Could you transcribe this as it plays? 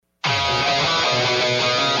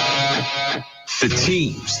The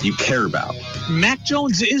teams you care about. Mac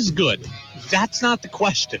Jones is good. That's not the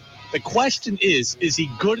question. The question is he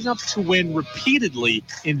good enough to win repeatedly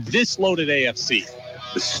in this loaded AFC?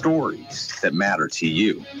 The stories that matter to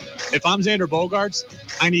you. If I'm Xander Bogaerts,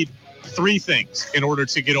 I need 3 things in order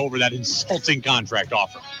to get over that insulting contract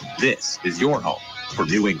offer. This is your home for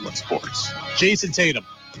New England sports. Jason Tatum,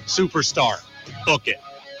 superstar. Book it.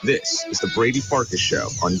 This is the Brady Farkas Show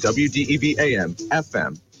on WDEV AM,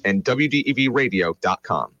 FM, and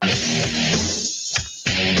WDEVradio.com.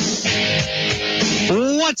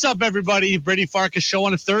 What's up, everybody? Brady Farkas Show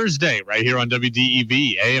on a Thursday right here on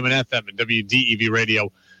WDEV, AM and FM, and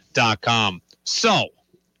WDEVradio.com. So,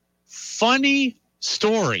 funny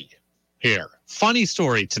story here. Funny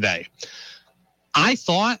story today. I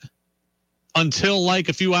thought, until like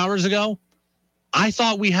a few hours ago, I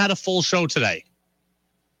thought we had a full show today.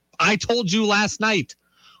 I told you last night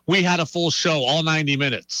we had a full show, all 90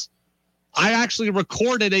 minutes. I actually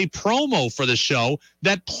recorded a promo for the show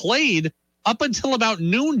that played up until about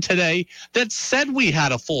noon today that said we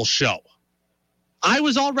had a full show. I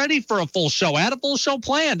was all ready for a full show. I had a full show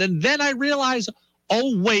planned. And then I realized,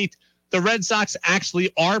 oh, wait, the Red Sox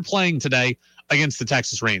actually are playing today against the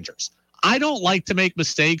Texas Rangers. I don't like to make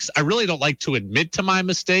mistakes. I really don't like to admit to my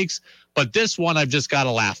mistakes. But this one I've just got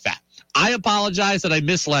to laugh at. I apologize that I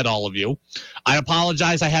misled all of you. I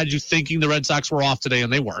apologize I had you thinking the Red Sox were off today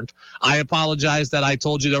and they weren't. I apologize that I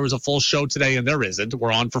told you there was a full show today and there isn't.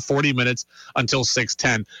 We're on for 40 minutes until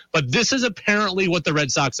 6:10. But this is apparently what the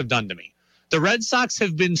Red Sox have done to me. The Red Sox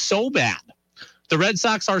have been so bad. The Red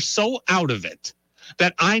Sox are so out of it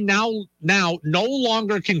that I now no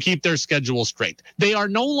longer can keep their schedule straight. They are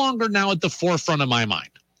no longer now at the forefront of my mind.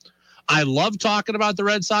 I love talking about the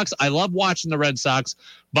Red Sox. I love watching the Red Sox,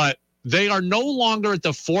 but they are no longer at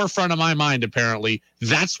the forefront of my mind, apparently.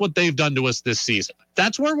 That's what they've done to us this season.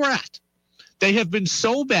 That's where we're at. They have been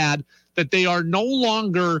so bad that they are no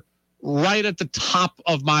longer right at the top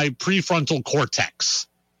of my prefrontal cortex.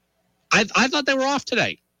 I thought they were off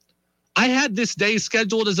today. I had this day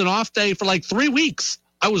scheduled as an off day for like 3 weeks.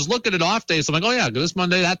 I was looking at off days. So I'm like, oh, yeah, this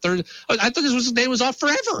Monday, that Thursday. I thought this day was off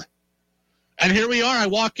forever. And here we are. I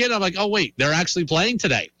walk in. I'm like, oh, wait, they're actually playing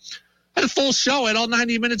today. I had a full show. I had all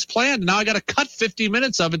 90 minutes planned. Now I got to cut 50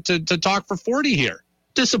 minutes of it to talk for 40 here.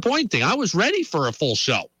 Disappointing. I was ready for a full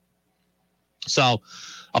show. So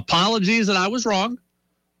apologies that I was wrong.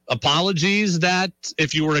 Apologies that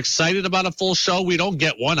if you were excited about a full show, we don't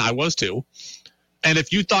get one. I was too. And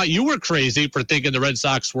if you thought you were crazy for thinking the Red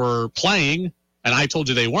Sox were playing and I told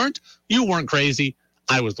you they weren't, you weren't crazy.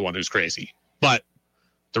 I was the one who's crazy. But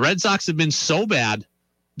the Red Sox have been so bad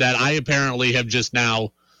that I apparently have just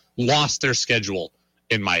now lost their schedule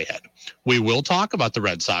in my head. We will talk about the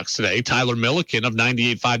Red Sox today. Tyler Milliken of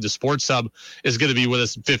 98.5 The Sports Hub is going to be with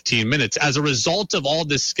us in 15 minutes. As a result of all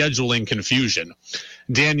this scheduling confusion,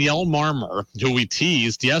 Danielle Marmer, who we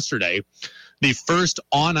teased yesterday, the first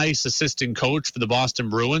on-ice assistant coach for the Boston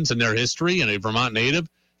Bruins in their history and a Vermont native,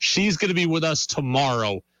 she's going to be with us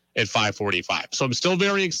tomorrow at 5:45. So I'm still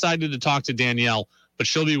very excited to talk to Danielle, but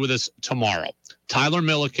she'll be with us tomorrow. Tyler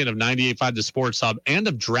Milliken of 98.5 The Sports Hub and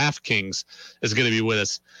of DraftKings is going to be with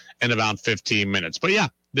us in about 15 minutes. But yeah,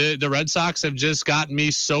 the Red Sox have just gotten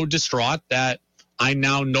me so distraught that I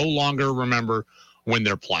now no longer remember when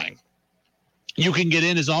they're playing. You can get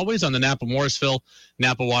in, as always, on the Napa Morrisville,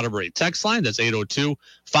 Napa Waterbury text line. That's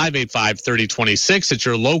 802-585-3026. At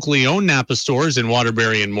your locally owned Napa stores in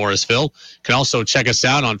Waterbury and Morrisville. You can also check us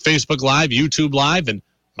out on Facebook Live, YouTube Live, and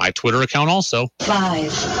my Twitter account also.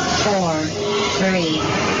 5, 4, 3, 2,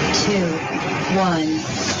 1.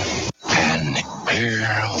 And here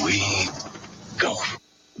we go.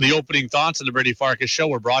 The opening thoughts of the Brady Farkas Show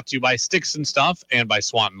were brought to you by Sticks and Stuff and by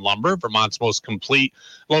Swanton Lumber, Vermont's most complete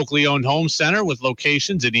locally owned home center with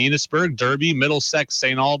locations in Enosburg, Derby, Middlesex,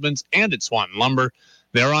 St. Albans, and at Swanton Lumber.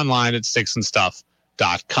 They're online at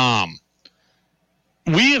sticksandstuff.com.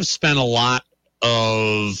 We have spent a lot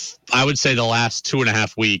of, I would say, the last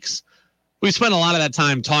 2.5 weeks. We spent a lot of that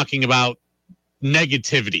time talking about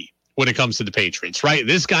negativity when it comes to the Patriots, right?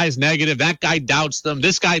 This guy's negative. That guy doubts them.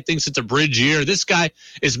 This guy thinks it's a bridge year. This guy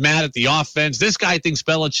is mad at the offense. This guy thinks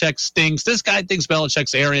Belichick stinks. This guy thinks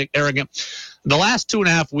Belichick's arrogant. The last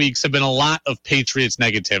 2.5 weeks have been a lot of Patriots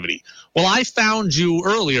negativity. Well, I found you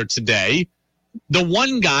earlier today, the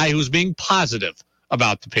one guy who's being positive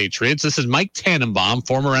about the Patriots. This is Mike Tannenbaum,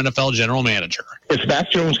 former NFL general manager. If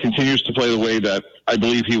Mac Jones continues to play the way that I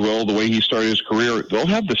believe he will, the way he started his career, they'll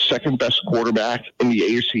have the second best quarterback in the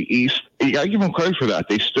AFC East. You got to give them credit for that.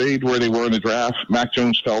 They stayed where they were in the draft. Mac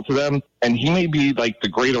Jones fell to them, and he may be like the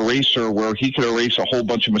great eraser where he could erase a whole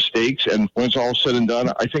bunch of mistakes. And when it's all said and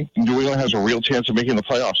done, I think New England has a real chance of making the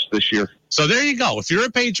playoffs this year. So there you go. If you're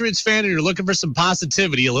a Patriots fan and you're looking for some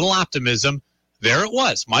positivity, a little optimism, there it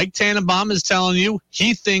was. Mike Tannenbaum is telling you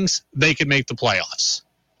he thinks they can make the playoffs.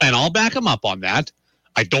 And I'll back him up on that.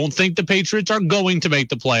 I don't think the Patriots are going to make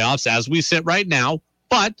the playoffs as we sit right now.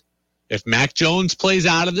 But if Mac Jones plays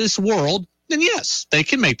out of this world, then yes, they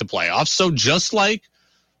can make the playoffs. So just like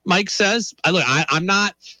Mike says, I'm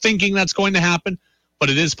not thinking that's going to happen, but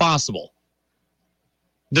it is possible.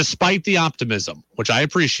 Despite the optimism, which I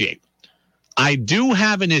appreciate, I do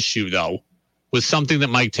have an issue, though, with something that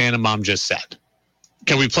Mike Tannenbaum just said.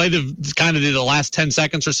 Can we play the last 10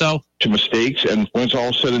 seconds or so? To mistakes, and when it's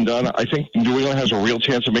all said and done, I think New England has a real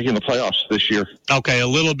chance of making the playoffs this year. Okay, a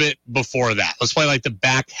little bit before that. Let's play like the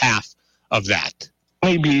back half of that.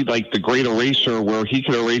 Maybe like the great eraser where he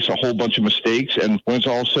could erase a whole bunch of mistakes, and when it's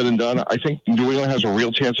all said and done, I think New England has a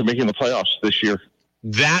real chance of making the playoffs this year.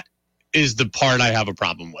 That is the part I have a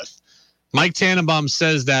problem with. Mike Tannenbaum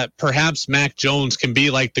says that perhaps Mac Jones can be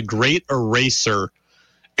like the great eraser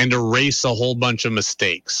and erase a whole bunch of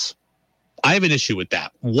mistakes. I have an issue with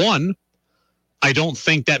that. One, I don't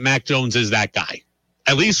think that Mac Jones is that guy.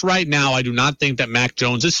 At least right now, I do not think that Mac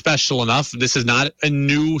Jones is special enough. This is not a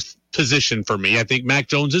new position for me. I think Mac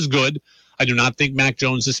Jones is good. I do not think Mac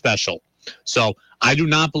Jones is special. So I do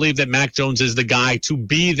not believe that Mac Jones is the guy to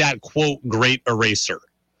be that, quote, great eraser.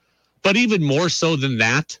 But even more so than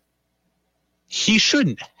that, he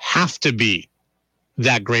shouldn't have to be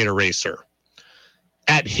that great eraser.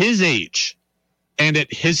 At his age and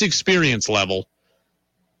at his experience level,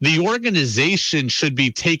 the organization should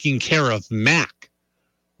be taking care of Mac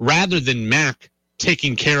rather than Mac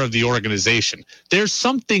taking care of the organization. There's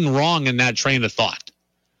something wrong in that train of thought.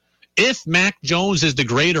 If Mac Jones is the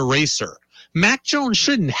great eraser, Mac Jones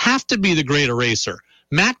shouldn't have to be the great eraser.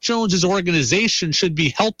 Mac Jones's organization should be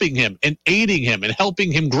helping him and aiding him and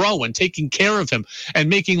helping him grow and taking care of him and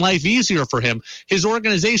making life easier for him. His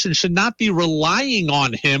organization should not be relying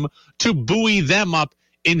on him to buoy them up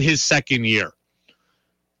in his second year.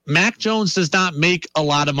 Mac Jones does not make a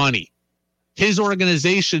lot of money. His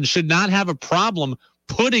organization should not have a problem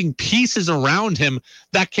putting pieces around him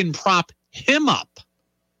that can prop him up,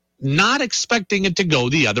 not expecting it to go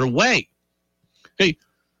the other way. Hey,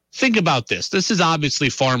 think about this. This is obviously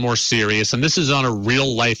far more serious, and this is on a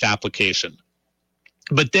real life application.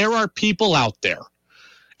 But there are people out there,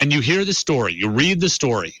 and you hear the story, you read the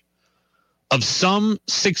story of some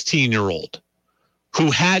 16-year-old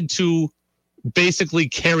who had to basically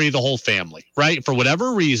carry the whole family, right? For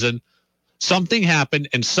whatever reason, something happened,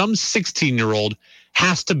 and some 16-year-old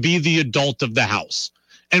has to be the adult of the house.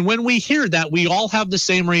 And when we hear that, we all have the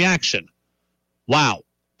same reaction. Wow,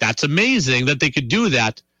 that's amazing that they could do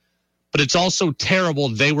that. But it's also terrible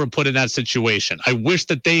they were put in that situation. I wish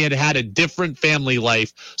that they had had a different family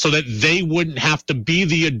life so that they wouldn't have to be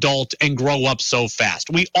the adult and grow up so fast.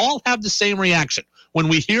 We all have the same reaction. When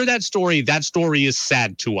we hear that story is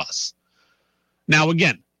sad to us. Now,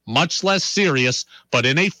 again, much less serious, but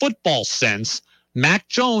in a football sense, Mac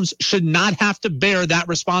Jones should not have to bear that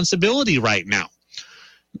responsibility right now.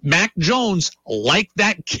 Mac Jones, like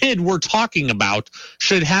that kid we're talking about,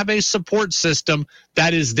 should have a support system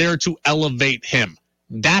that is there to elevate him.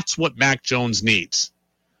 That's what Mac Jones needs.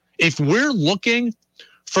 If we're looking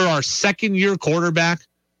for our second-year quarterback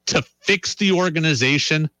to fix the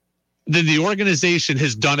organization, then the organization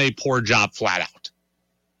has done a poor job flat out.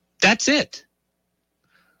 That's it.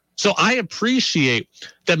 So I appreciate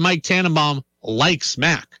that Mike Tannenbaum likes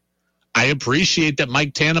Mac. I appreciate that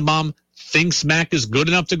Mike Tannenbaum thinks Mac is good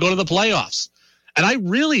enough to go to the playoffs. And I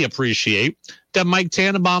really appreciate that Mike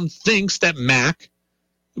Tannenbaum thinks that Mac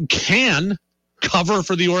can cover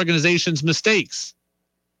for the organization's mistakes.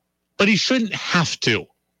 But he shouldn't have to.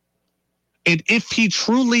 And if he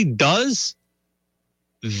truly does,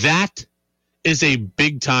 that is a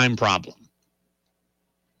big-time problem.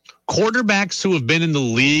 Quarterbacks who have been in the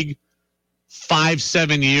league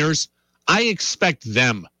 5-7 years, I expect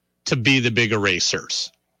them to be the big erasers.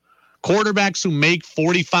 Quarterbacks who make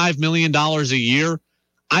 $45 million a year,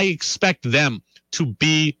 I expect them to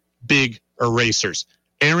be big erasers.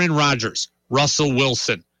 Aaron Rodgers, Russell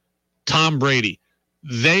Wilson, Tom Brady,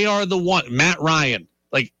 they are the one. Matt Ryan.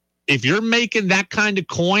 Like, if you're making that kind of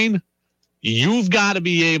coin, you've got to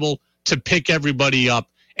be able to pick everybody up,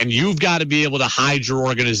 and you've got to be able to hide your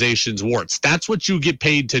organization's warts. That's what you get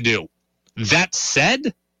paid to do. That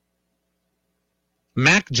said,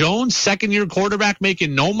 Mac Jones, second-year quarterback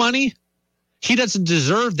making no money, he doesn't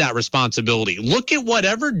deserve that responsibility. Look at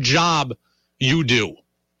whatever job you do.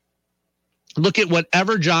 Look at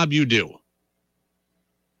whatever job you do.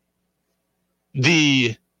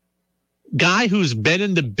 The guy who's been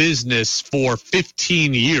in the business for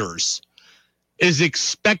 15 years is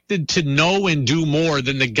expected to know and do more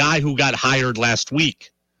than the guy who got hired last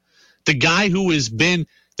week. The guy who was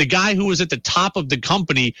at the top of the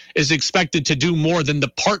company is expected to do more than the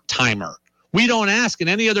part-timer. We don't ask in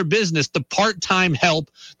any other business the part-time help,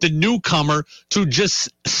 the newcomer, to just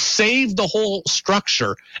save the whole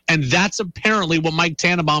structure. And that's apparently what Mike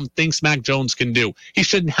Tannenbaum thinks Mac Jones can do. He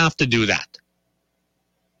shouldn't have to do that.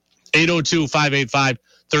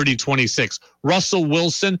 802-585-3026. Russell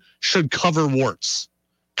Wilson should cover warts.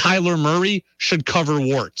 Kyler Murray should cover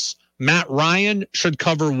warts. Matt Ryan should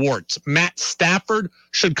cover warts. Matt Stafford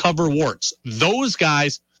should cover warts. Those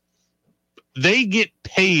guys, they get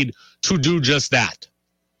paid to do just that.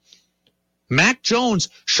 Mac Jones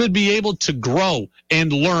should be able to grow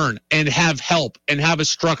and learn and have help and have a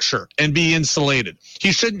structure and be insulated.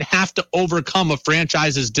 He shouldn't have to overcome a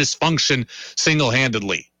franchise's dysfunction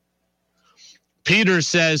single-handedly. Peter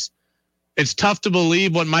says, it's tough to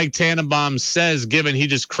believe what Mike Tannenbaum says, given he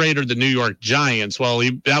just cratered the New York Giants. Well,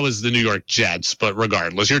 that was the New York Jets, but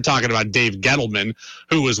regardless, you're talking about Dave Gettleman,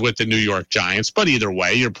 who was with the New York Giants. But either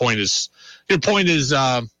way, your point is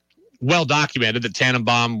well documented that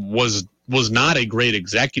Tannenbaum was not a great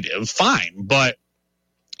executive. Fine, but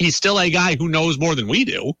he's still a guy who knows more than we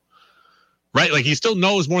do, right? Like, he still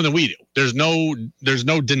knows more than we do. There's no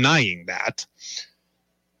denying that.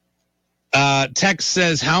 Tex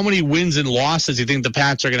says, how many wins and losses do you think the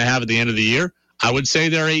Pats are going to have at the end of the year? I would say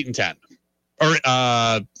they're 8-10, or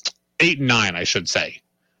 8-9, I should say.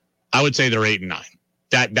 I would say they're 8-9.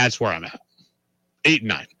 That's where I'm at.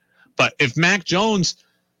 8-9. But if Mac Jones,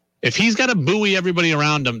 if he's got to buoy everybody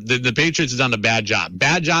around him, the Patriots have done a bad job.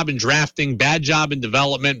 Bad job in drafting, bad job in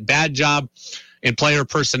development, bad job in player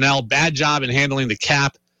personnel, bad job in handling the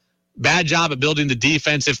cap, bad job at building the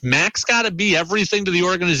defense. If Mac's got to be everything to the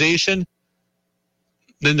organization,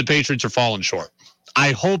 then the Patriots are falling short.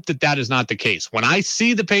 I hope that is not the case. When I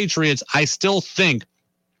see the Patriots, I still think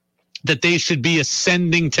that they should be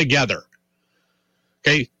ascending together.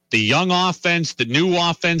 Okay, the young offense, the new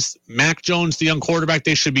offense, Mac Jones, the young quarterback,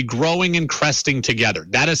 they should be growing and cresting together.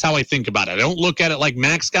 That is how I think about it. I don't look at it like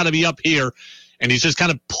Mac's got to be up here and he's just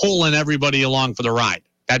kind of pulling everybody along for the ride.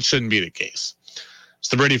 That shouldn't be the case. It's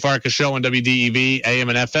the Brady Farkas Show on WDEV, AM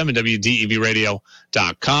and FM, and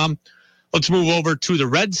WDEVradio.com. Let's move over to the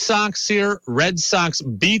Red Sox here. Red Sox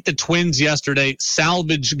beat the Twins yesterday,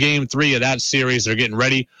 salvaged Game 3 of that series. They're getting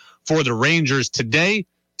ready for the Rangers today.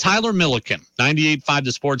 Tyler Milliken, 98.5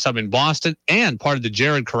 The Sports Hub in Boston, and part of the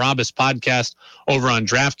Jared Carabas podcast over on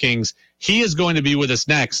DraftKings. He is going to be with us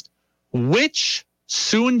next. Which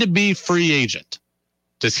soon-to-be free agent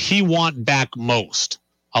does he want back most?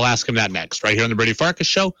 I'll ask him that next, right here on the Brady Farkas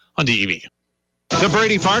Show on DEV. The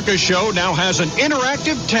Brady Farkas Show now has an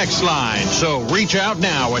interactive text line, so reach out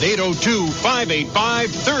now at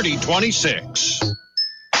 802-585-3026.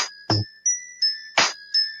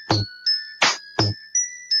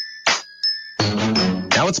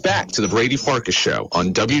 Now it's back to the Brady Farkas Show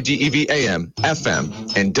on WDEV AM,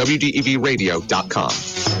 FM, and WDEVradio.com.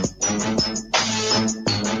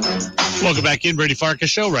 Welcome back in, Brady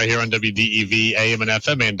Farkas Show, right here on WDEV AM and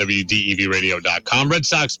FM and WDEVradio.com. Red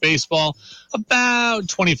Sox baseball about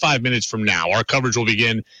 25 minutes from now. Our coverage will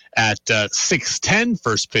begin at 6:10.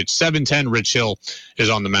 First pitch, 7:10. Rich Hill is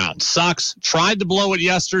on the mound. Sox tried to blow it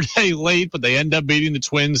yesterday late, but they end up beating the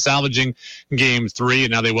Twins, salvaging Game 3,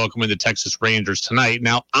 and now they welcome in the Texas Rangers tonight.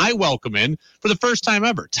 Now, I welcome in, for the first time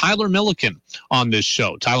ever, Tyler Milliken on this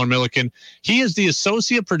show. Tyler Milliken, he is the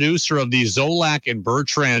associate producer of the Zolak and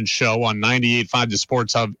Bertrand show on 98.5 The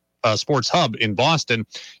Sports Hub in Boston.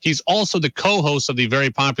 He's also the co-host of the very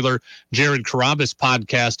popular Jared Carabas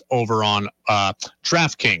podcast over on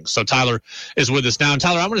DraftKings. So Tyler is with us now. And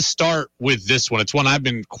Tyler, I'm going to start with this one. It's one I've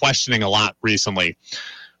been questioning a lot recently.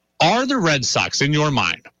 Are the Red Sox, in your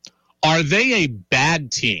mind, are they a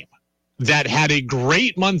bad team that had a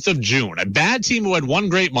great month of June, a bad team who had one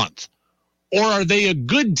great month? Or are they a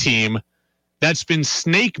good team that's been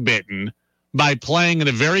snake bitten by playing in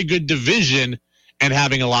a very good division and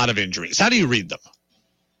having a lot of injuries? How do you read them?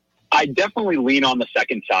 I definitely lean on the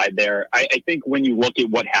second side there. I think when you look at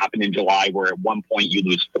what happened in July, where at one point you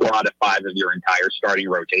lose 4 out of 5 of your entire starting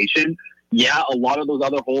rotation, yeah, a lot of those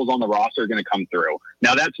other holes on the roster are going to come through.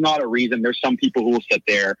 Now, that's not a reason. There's some people who will sit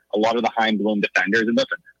there, a lot of the Chaim Bloom defenders, and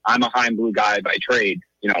listen, I'm a Chaim Bloom guy by trade,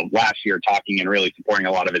 last year talking and really supporting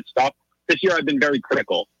a lot of his stuff. this year I've been very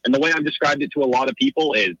critical. And the way I've described it to a lot of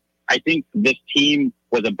people is I think this team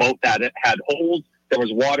was a boat that had holes. There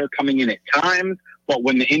was water coming in at times. But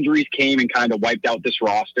when the injuries came and kind of wiped out this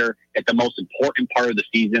roster at the most important part of the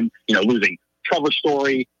season, losing Trevor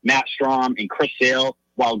Story, Matt Strom, and Chris Sale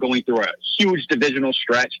while going through a huge divisional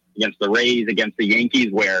stretch against the Rays, against the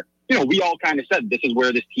Yankees, where, we all kind of said this is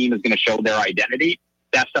where this team is going to show their identity.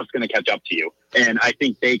 That stuff's going to catch up to you. And I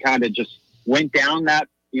think they kind of just went down that,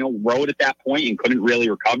 road at that point and couldn't really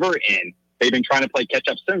recover. And they've been trying to play catch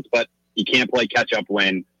up since, but you can't play catch up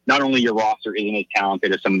when not only your roster isn't as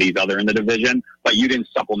talented as some of these other in the division, but you didn't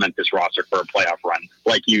supplement this roster for a playoff run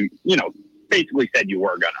like you basically said you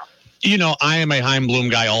were going to. I am a Chaim Bloom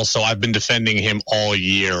guy also. I've been defending him all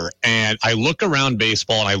year. And I look around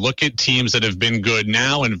baseball and I look at teams that have been good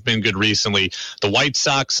now and have been good recently. The White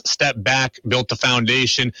Sox stepped back, built the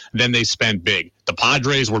foundation, then they spent big. The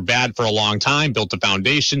Padres were bad for a long time, built the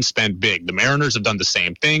foundation, spent big. The Mariners have done the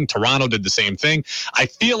same thing. Toronto did the same thing. I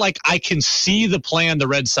feel like I can see the plan the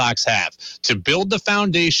Red Sox have to build the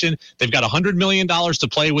foundation. They've got $100 million to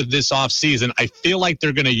play with this offseason. I feel like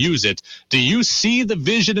they're going to use it. Do you see the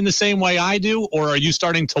vision in the same way I do, or are you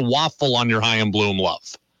starting to waffle on your Chaim Bloom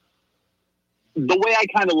love? The way I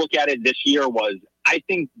kind of look at it this year was I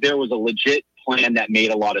think there was a legit plan that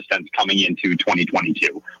made a lot of sense coming into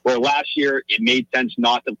 2022, where last year it made sense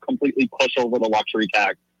not to completely push over the luxury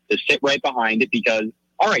tax, to sit right behind it because,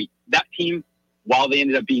 all right, that team, while they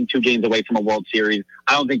ended up being 2 games away from a World Series,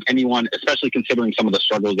 I don't think anyone, especially considering some of the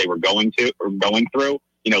struggles they were going through,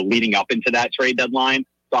 leading up into that trade deadline,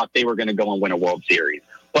 thought they were going to go and win a World Series.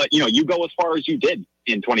 But, you go as far as you did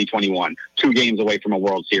in 2021, 2 games away from a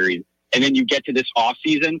World Series, and then you get to this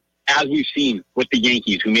offseason, as we've seen with the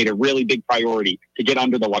Yankees, who made a really big priority to get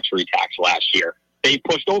under the luxury tax last year. They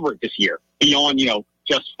pushed over it this year beyond,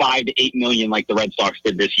 just $5 to $8 million like the Red Sox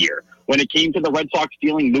did this year. When it came to the Red Sox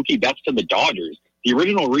dealing Mookie Betts to the Dodgers, the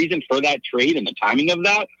original reason for that trade and the timing of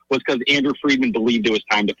that was because Andrew Friedman believed it was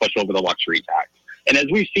time to push over the luxury tax. And as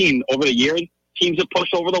we've seen over the years, teams have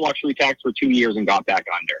pushed over the luxury tax for 2 years and got back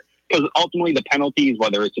under. Because ultimately the penalties,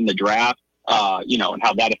 whether it's in the draft, and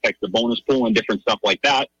how that affects the bonus pool and different stuff like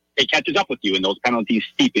that, it catches up with you, and those penalties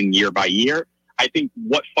steepen year by year. I think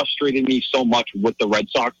what frustrated me so much with the Red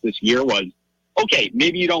Sox this year was, okay,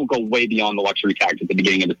 maybe you don't go way beyond the luxury tax at the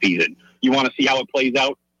beginning of the season. You want to see how it plays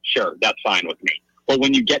out? Sure, that's fine with me. But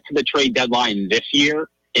when you get to the trade deadline this year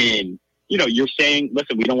and, you're saying,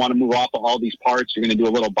 listen, we don't want to move off of all these parts, you're going to do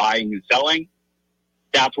a little buying and selling,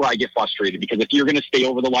 that's where I get frustrated. Because if you're going to stay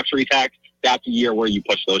over the luxury tax, that's a year where you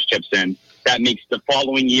push those chips in. That makes the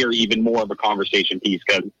following year even more of a conversation piece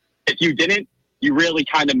because if you didn't, you really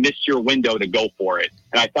kind of missed your window to go for it.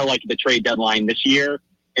 And I felt like the trade deadline this year,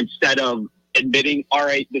 instead of admitting, all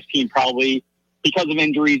right, this team probably, because of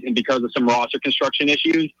injuries and because of some roster construction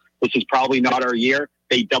issues, this is probably not our year,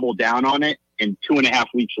 they doubled down on it. And 2.5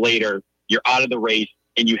 weeks later, you're out of the race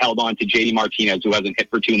and you held on to JD Martinez, who hasn't hit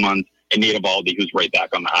for 2 months, and Nate Eovaldi, who's right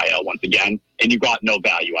back on the IL once again, and you got no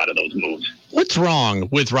value out of those moves. What's wrong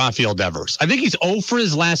with Rafael Devers? I think he's 0 for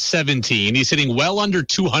his last 17. He's hitting well under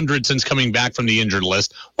 200 since coming back from the injured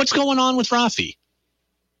list. What's going on with Rafi?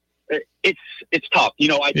 It's tough.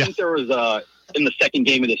 I think there was in the second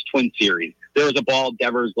game of this Twin series, there was a ball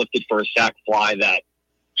Devers lifted for a sac fly that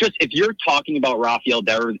just, if you're talking about Rafael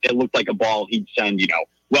Devers, it looked like a ball he'd send,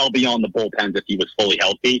 well beyond the bullpens if he was fully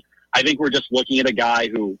healthy. I think we're just looking at a guy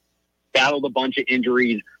who battled a bunch of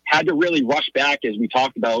injuries, had to really rush back, as we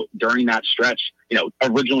talked about during that stretch,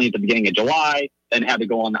 originally at the beginning of July, then had to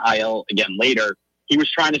go on the IL again later. He was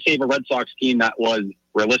trying to save a Red Sox team that was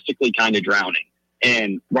realistically kind of drowning.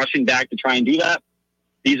 And rushing back to try and do that,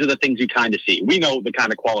 these are the things you kind of see. We know the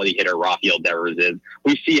kind of quality hitter Rafael Devers is.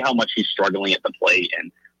 We see how much he's struggling at the plate,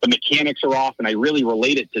 and the mechanics are off, and I really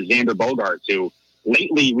relate it to Xander Bogaerts, who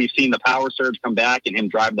lately we've seen the power surge come back and him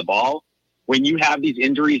drive the ball. When you have these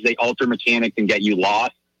injuries, they alter mechanics and get you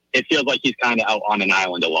lost. It feels like he's kind of out on an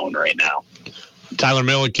island alone right now. Tyler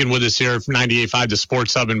Milliken with us here from 98.5 The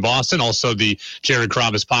Sports Hub in Boston. Also the Jared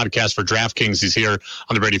Carrabis podcast for DraftKings. He's here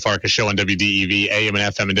on the Brady Farkas Show on WDEV, AM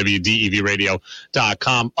and FM, and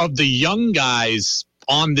WDEVradio.com. Of the young guys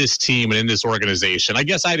on this team and in this organization, I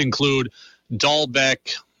guess I'd include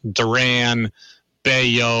Dahlbeck, Duran,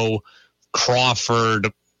 Bayo,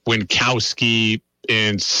 Crawford, Winkowski,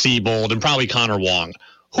 and Siebold, and probably Connor Wong.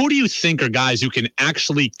 Who do you think are guys you can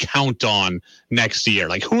actually count on next year?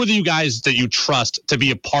 Like, who are the guys that you trust to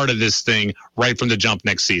be a part of this thing right from the jump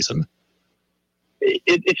next season?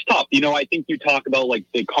 It's tough. I think you talk about like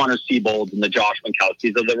the Connor Siebold and the Josh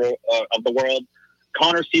Winkowskis of the world.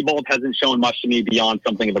 Connor Siebold hasn't shown much to me beyond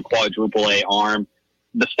something of a quadruple A arm.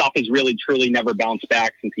 the stuff has really, truly never bounced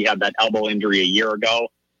back since he had that elbow injury a year ago.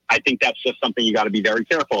 I think that's just something you got to be very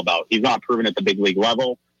careful about. He's not proven at the big league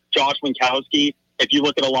level. Josh Winkowski, if you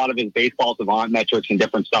look at a lot of his baseball savant metrics and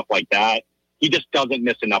different stuff like that, he just doesn't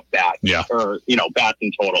miss enough bats or, bats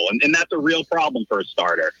in total. And that's a real problem for a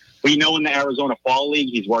starter. We know in the Arizona Fall League,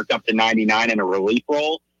 he's worked up to 99 in a relief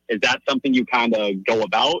role. Is that something you kind of go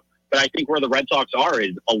about? But I think where the Red Sox are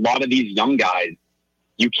is a lot of these young guys,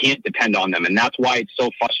 you can't depend on them. And that's why it's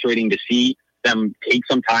so frustrating to see them take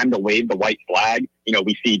some time to wave the white flag.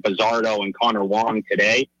 We see Bizzardo and Connor Wong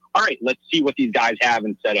today. All right, let's see what these guys have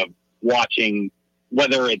instead of watching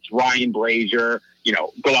whether it's Ryan Brazier,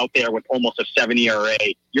 go out there with almost a 70 ERA.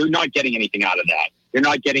 You're not getting anything out of that. You're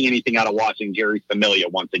not getting anything out of watching Jerry Familia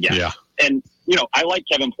once again. Yeah. And, I like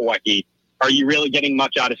Kevin Plawecki. Are you really getting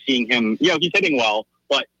much out of seeing him? He's hitting well,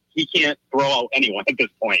 but he can't throw out anyone at this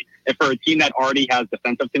point. And for a team that already has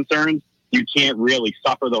defensive concerns, you can't really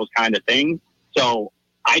suffer those kind of things. So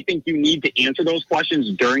I think you need to answer those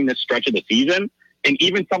questions during this stretch of the season. And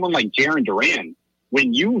even someone like Jarren Duran,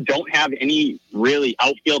 when you don't have any really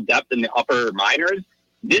outfield depth in the upper minors,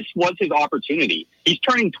 this was his opportunity. He's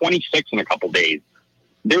turning 26 in a couple days.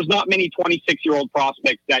 There's not many 26-year-old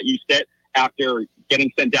prospects that you sit after getting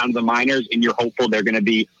sent down to the minors and you're hopeful they're going to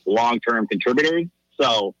be long-term contributors.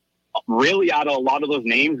 So really out of a lot of those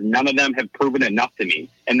names, none of them have proven enough to me.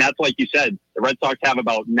 And that's like you said, the Red Sox have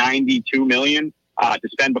about $92 million to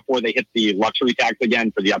spend before they hit the luxury tax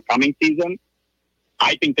again for the upcoming season.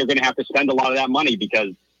 I think they're going to have to spend a lot of that money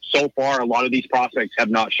because so far a lot of these prospects have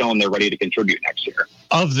not shown they're ready to contribute next year.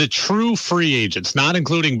 Of the true free agents, not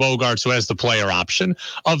including Bogaerts, who has the player option,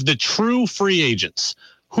 of the true free agents,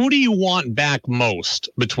 who do you want back most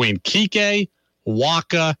between Kike,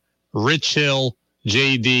 Waka, Rich Hill,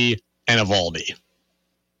 JD, and Evaldi?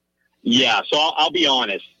 Yeah, so I'll be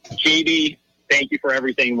honest. JD, thank you for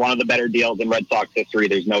everything. One of the better deals in Red Sox history,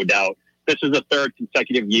 there's no doubt. This is the third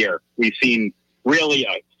consecutive year we've seen really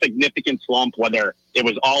a significant slump, whether it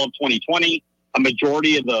was all of 2020, a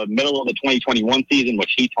majority of the middle of the 2021 season,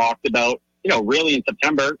 which he talked about. Really in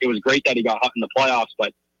September, it was great that he got hot in the playoffs,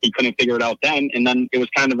 but he couldn't figure it out then. And then it was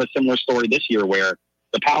kind of a similar story this year where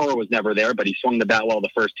the power was never there, but he swung the bat well the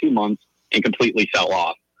first 2 months and completely fell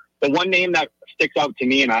off. The one name that sticks out to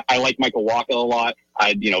me, and I like Michael Waka a lot,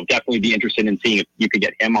 I'd definitely be interested in seeing if you could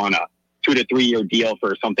get him on a 2 to 3 year deal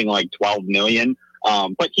for something like $12 million.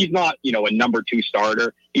 But he's not, a number 2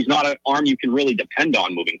 starter. He's not an arm you can really depend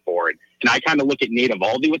on moving forward. And I kind of look at Nate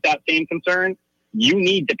Evaldi with that same concern. You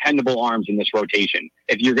need dependable arms in this rotation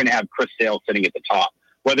if you're going to have Chris Sale sitting at the top.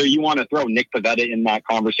 Whether you want to throw Nick Pivetta in that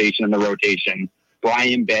conversation in the rotation,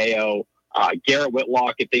 Brian Bayo, Garrett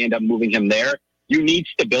Whitlock, if they end up moving him there, you need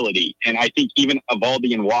stability. And I think even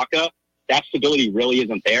Evaldi and Waka, that stability really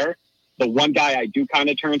isn't there. The one guy I do kind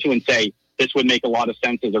of turn to and say, this would make a lot of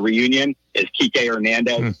sense as a reunion is Kike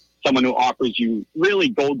Hernandez, someone who offers you really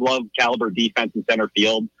gold glove caliber defense in center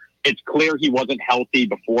field. It's clear he wasn't healthy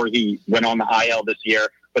before he went on the IL this year,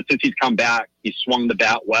 but since he's come back, he's swung the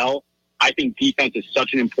bat well. I think defense is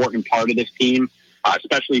such an important part of this team,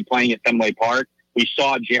 especially playing at Fenway Park. We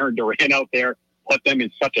saw Jarren Duran out there put them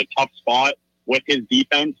in such a tough spot with his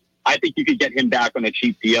defense. I think you could get him back on a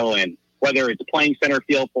cheap deal, and whether it's playing center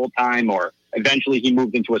field full-time or eventually he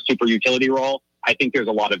moves into a super utility role, I think there's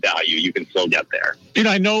a lot of value you can still get there.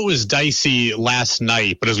 I know it was dicey last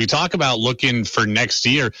night, but as we talk about looking for next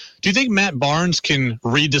year, do you think Matt Barnes can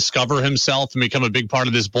rediscover himself and become a big part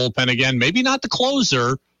of this bullpen again? Maybe not the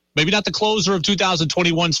closer of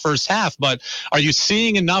 2021's first half, but are you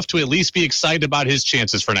seeing enough to at least be excited about his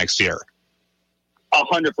chances for next year?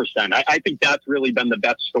 100%. I think that's really been the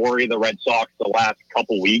best story of the Red Sox the last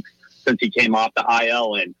couple weeks since he came off the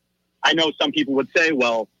IL. And I know some people would say,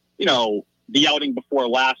 well, the outing before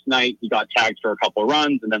last night, he got tagged for a couple of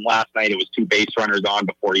runs, and then last night it was 2 base runners on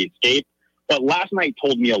before he escaped. But last night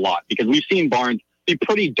told me a lot because we've seen Barnes be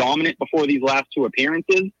pretty dominant before these last 2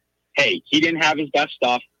 appearances. Hey, he didn't have his best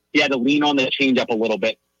stuff. He had to lean on the changeup a little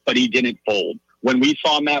bit, but he didn't fold. When we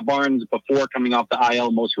saw Matt Barnes before coming off the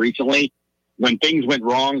IL most recently, when things went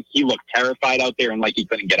wrong, he looked terrified out there and like he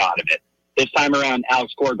couldn't get out of it. This time around,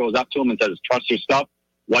 Alex Cora goes up to him and says, trust your stuff.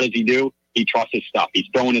 What does he do? He trusts his stuff. He's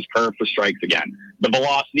throwing his curve for strikes again. The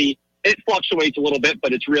velocity, it fluctuates a little bit,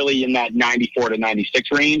 but it's really in that 94 to 96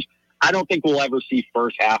 range. I don't think we'll ever see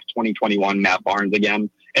first half 2021 Matt Barnes again.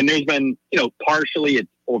 And there's been, partially it's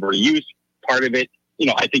overuse. Part of it,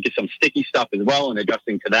 I think is some sticky stuff as well and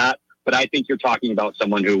adjusting to that. but I think you're talking about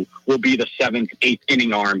someone who will be the 7th, 8th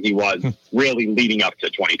inning arm he was really leading up to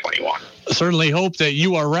 2021. Certainly hope that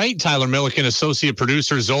you are right. Tyler Milliken, associate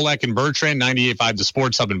producer, Zolak and Bertrand, 98.5 The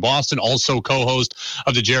Sports Hub in Boston, also co-host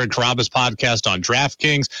of the Jared Carrabis podcast on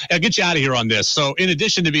DraftKings. I'll get you out of here on this. So in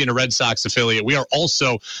addition to being a Red Sox affiliate, we are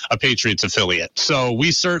also a Patriots affiliate. So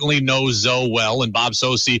we certainly know Zoe well, and Bob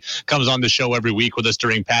Sosi comes on the show every week with us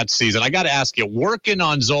during Pat's season. I got to ask you, working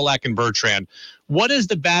on Zolak and Bertrand, what is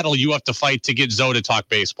the battle you have to fight to get Zoe to talk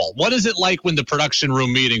baseball? What is it like when the production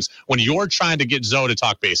room meetings, when you're trying to get Zoe to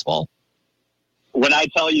talk baseball? When I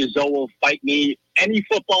tell you Zoe will fight me, any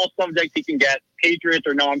football subject he can get, Patriots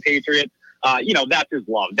or non-Patriots, that's his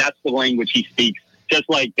love. That's the language he speaks. Just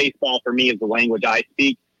like baseball for me is the language I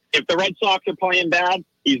speak. If the Red Sox are playing bad,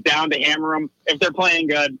 he's down to hammer them. If they're playing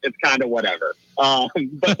good, it's kind of whatever.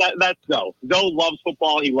 But that's Zoe. Zoe loves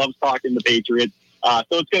football. He loves talking to Patriots. So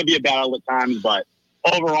it's going to be a battle at times. But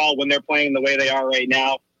overall, when they're playing the way they are right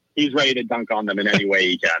now, he's ready to dunk on them in any way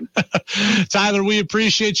he can. Tyler, we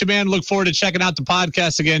appreciate you, man. Look forward to checking out the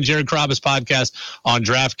podcast again, Jared Carrabis podcast on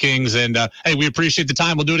DraftKings. And, hey, we appreciate the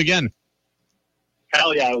time. We'll do it again.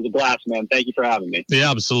 Hell yeah, it was a blast, man. Thank you for having me.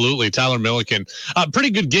 Yeah, absolutely. Tyler Milliken. Pretty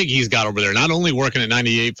good gig he's got over there. Not only working at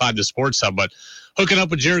 98.5 The Sports Hub, but hooking up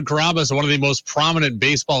with Jared Carrabis, one of the most prominent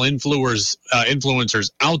baseball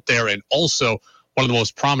influencers out there, and also one of the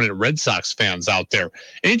most prominent Red Sox fans out there.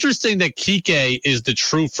 Interesting that Kike is the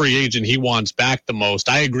true free agent he wants back the most.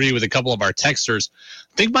 I agree with a couple of our texters.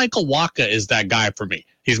 I think Michael Wacha is that guy for me.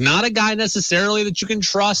 He's not a guy necessarily that you can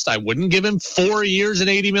trust. I wouldn't give him 4 years and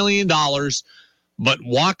 $80 million, but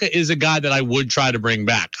Wacha is a guy that I would try to bring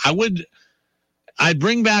back. I'd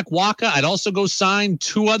bring back Wacha. I'd also go sign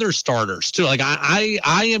 2 other starters too. Like I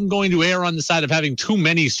am going to err on the side of having too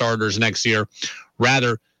many starters next year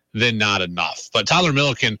rather than not enough. But Tyler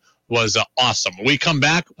Milliken was awesome. When we come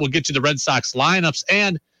back, we'll get to the Red Sox lineups,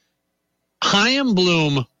 and Chaim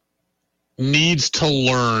Bloom needs to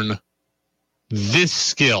learn this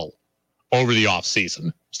skill over the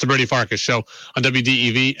offseason. It's the Brady Farkas Show on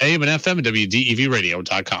WDEV, AM and FM, and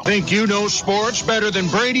WDEVradio.com. Think you know sports better than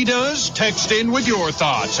Brady does? Text in with your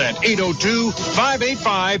thoughts at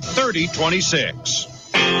 802-585-3026.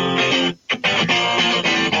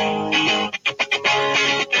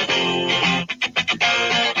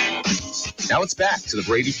 Now it's back to the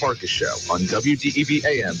Brady Farkas Show on WDEV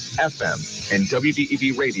AM, FM, and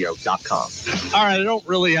WDEVradio.com. All right, I don't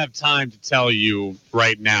really have time to tell you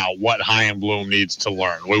right now what Chaim Bloom needs to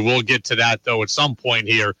learn. We will get to that, though, at some point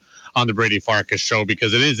here on the Brady Farkas Show,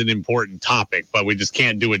 because it is an important topic, but we just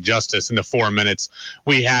can't do it justice in the 4 minutes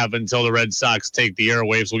we have until the Red Sox take the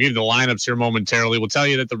airwaves. We'll give you the lineups here momentarily. We'll tell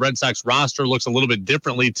you that the Red Sox roster looks a little bit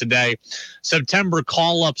differently today. September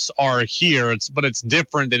call-ups are here, but it's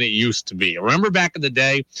different than it used to be. Remember back in the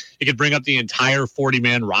day, you could bring up the entire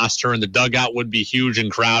 40-man roster, and the dugout would be huge and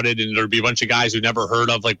crowded, and there'd be a bunch of guys you never heard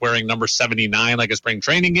of, like wearing number 79 like a spring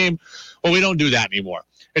training game. Well, we don't do that anymore.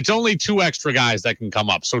 It's only 2 extra guys that can come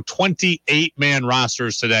up. So 28-man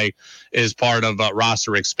rosters today is part of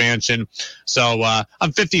roster expansion. So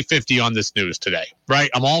I'm 50-50 on this news today, right?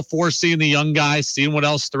 I'm all for seeing the young guys, seeing what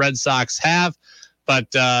else the Red Sox have.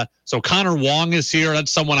 But so Connor Wong is here.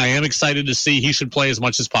 That's someone I am excited to see. He should play as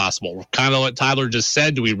much as possible. Kind of what Tyler just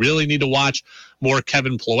said. Do we really need to watch more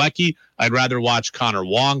Kevin Plawecki? I'd rather watch Connor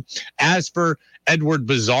Wong. As for Edward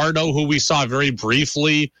Bizzardo, who we saw very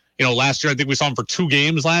briefly, last year, I think we saw him for 2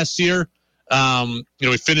 games last year.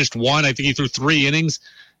 He finished 1. I think he threw 3 innings.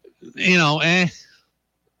 What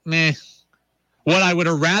I would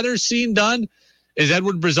have rather seen done is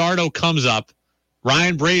Edward Bizzardo comes up,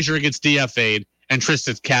 Ryan Brazier gets DFA'd, and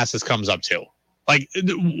Tristan Cassis comes up too. Like,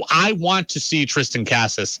 I want to see Tristan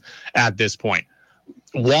Cassis at this point.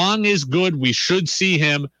 Wong is good. We should see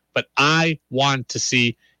him, but I want to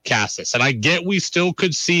see Cassis. And I get we still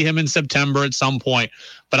could see him in September at some point,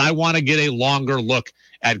 but I want to get a longer look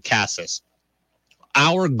at Cassis.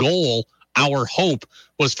 Our goal, our hope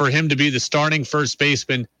was for him to be the starting first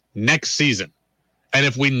baseman next season. And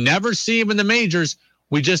if we never see him in the majors,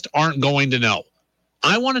 we just aren't going to know.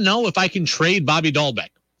 I want to know if I can trade Bobby Dahlbeck.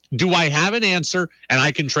 Do I have an answer and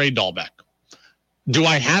I can trade Dahlbeck? Do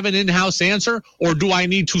I have an in-house answer, or do I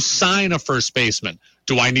need to sign a first baseman?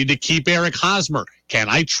 Do I need to keep Eric Hosmer? Can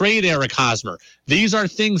I trade Eric Hosmer? These are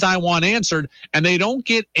things I want answered, and they don't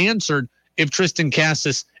get answered if Tristan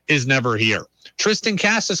Cassis is never here. Tristan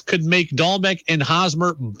Cassis could make Dahlbeck and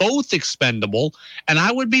Hosmer both expendable, and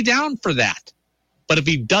I would be down for that. But if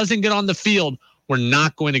he doesn't get on the field, we're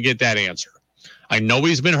not going to get that answer. I know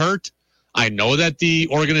he's been hurt. I know that the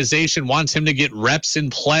organization wants him to get reps in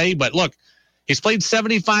play, but look, He's played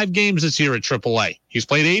 75 games this year at AAA. He's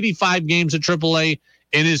played 85 games at AAA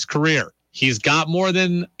in his career. He's got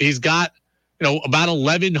about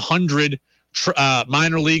 1,100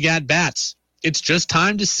 minor league at bats. It's just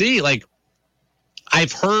time to see. Like,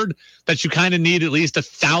 I've heard that you kind of need at least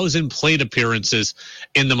 1,000 plate appearances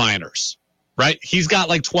in the minors, right? He's got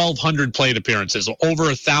like 1,200 plate appearances, over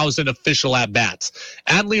 1,000 official at bats.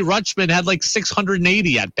 Adley Rutschman had like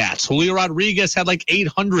 680 at bats. Julio Rodriguez had like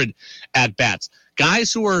 800 at bats.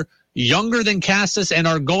 Guys who are younger than Casas and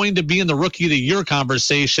are going to be in the Rookie of the Year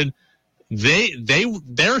conversation,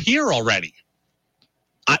 they're here already.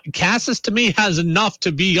 Casas, to me, has enough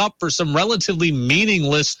to be up for some relatively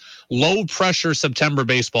meaningless, low-pressure September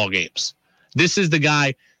baseball games. This is the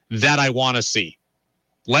guy that I want to see.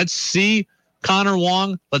 Let's see Connor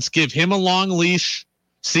Wong. Let's give him a long leash.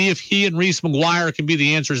 See if he and Reese McGuire can be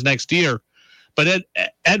the answers next year. But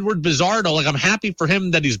Edward Bizzardo, like, I'm happy for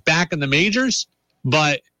him that he's back in the majors,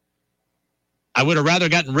 but I would have rather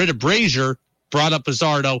gotten rid of Brazier, brought up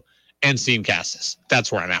Bizzardo, and seen Casas.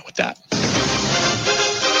 That's where I'm at with that.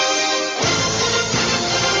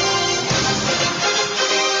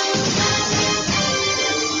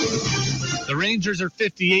 The Rangers are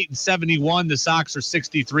 58-71. The Sox are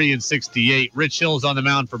 63-68. Rich Hill's on the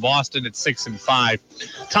mound for Boston at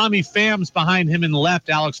 6-5. Tommy Pham's behind him in left.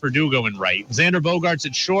 Alex Verdugo in right. Xander Bogaerts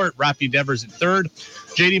at short. Rafi Devers at third.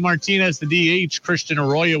 JD Martinez the DH. Christian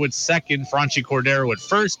Arroyo at second. Franchi Cordero at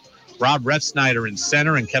first. Rob Refsnyder in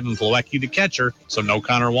center, and Kevin Plawecki the catcher. So no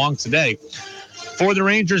Connor Wong today. For the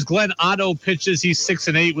Rangers, Glenn Otto pitches. He's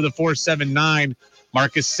 6-8 with a 4.79.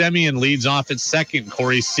 Marcus Semien leads off at second.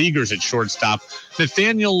 Corey Seager's at shortstop.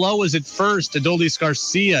 Nathaniel Lowe is at first. Adolis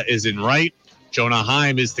Garcia is in right. Jonah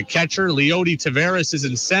Heim is the catcher. Leody Taveras is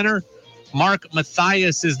in center. Mark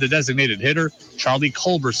Mathias is the designated hitter. Charlie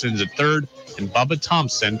Culberson's at third. And Bubba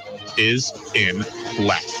Thompson is in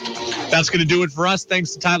left. That's going to do it for us.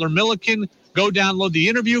 Thanks to Tyler Milliken. Go download the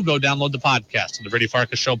interview. Go download the podcast on the Brady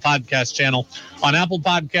Farkas Show podcast channel on Apple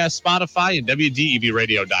Podcasts, Spotify, and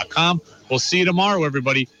WDEVradio.com. We'll see you tomorrow,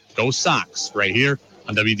 everybody. Go Sox right here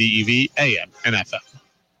on WDEV AM and FM.